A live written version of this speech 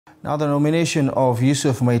Now, the nomination of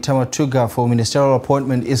TUGGAR for ministerial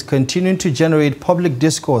appointment is continuing to generate public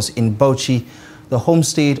discourse in Bauchi, the home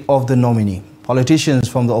state of the nominee. Politicians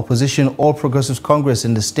from the opposition All Progressives Congress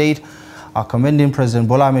in the state are commending President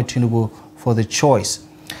Bola Ahmed Tinubu for the choice.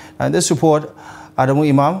 And this report, Adamu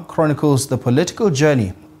Imam, chronicles the political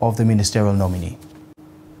journey of the ministerial nominee.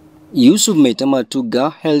 YUSUF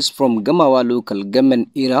TUGGAR hails from Gamawa local government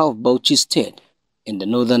area of Bauchi state in the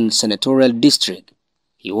northern senatorial district.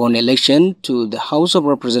 He won election to the House of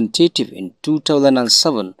Representatives in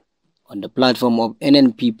 2007 on the platform of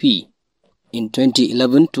NNPP. In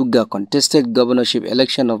 2011, TUGGAR contested governorship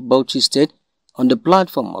election of Bauchi State on the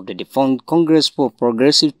platform of the defunct Congress for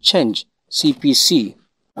Progressive Change, CPC.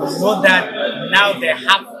 Know that now they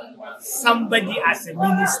have somebody as a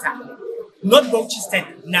minister, not Bauchi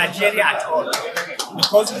State, Nigeria at all,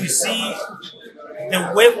 because we see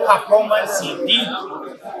the way performance he did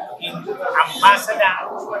in ambassador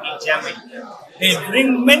in Germany. They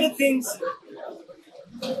bring many things,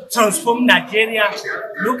 transform Nigeria.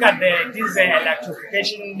 Look at this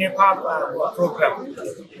electrification NEPA program,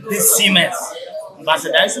 this Siemens.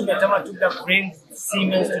 Ambassador YUSUF TUGGAR bring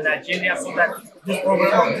Siemens to Nigeria so that this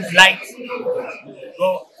program of this light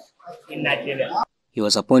go in Nigeria. He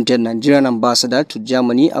was appointed Nigerian ambassador to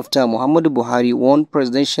Germany after Muhammadu Buhari won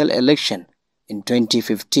presidential election in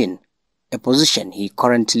 2015, a position he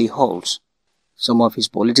currently holds. Some of his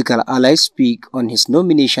political allies speak on his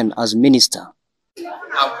nomination as minister.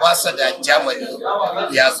 Ambassador in Germany,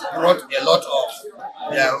 he has brought a lot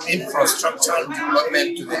of infrastructural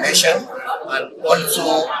development to the nation and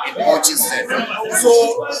also in Bauchi State. So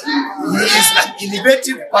he is an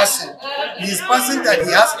innovative person. He is a person that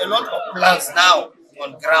he has a lot of plans now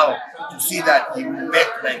on ground to see that he will make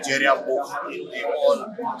Nigeria move in their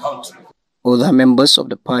own country. Other members of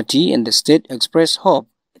the party and the state expressed hope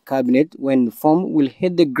the cabinet, when formed, will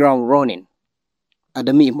hit the ground running.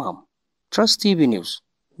 Adamu Imam, Trust TV News,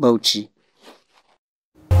 Bauchi.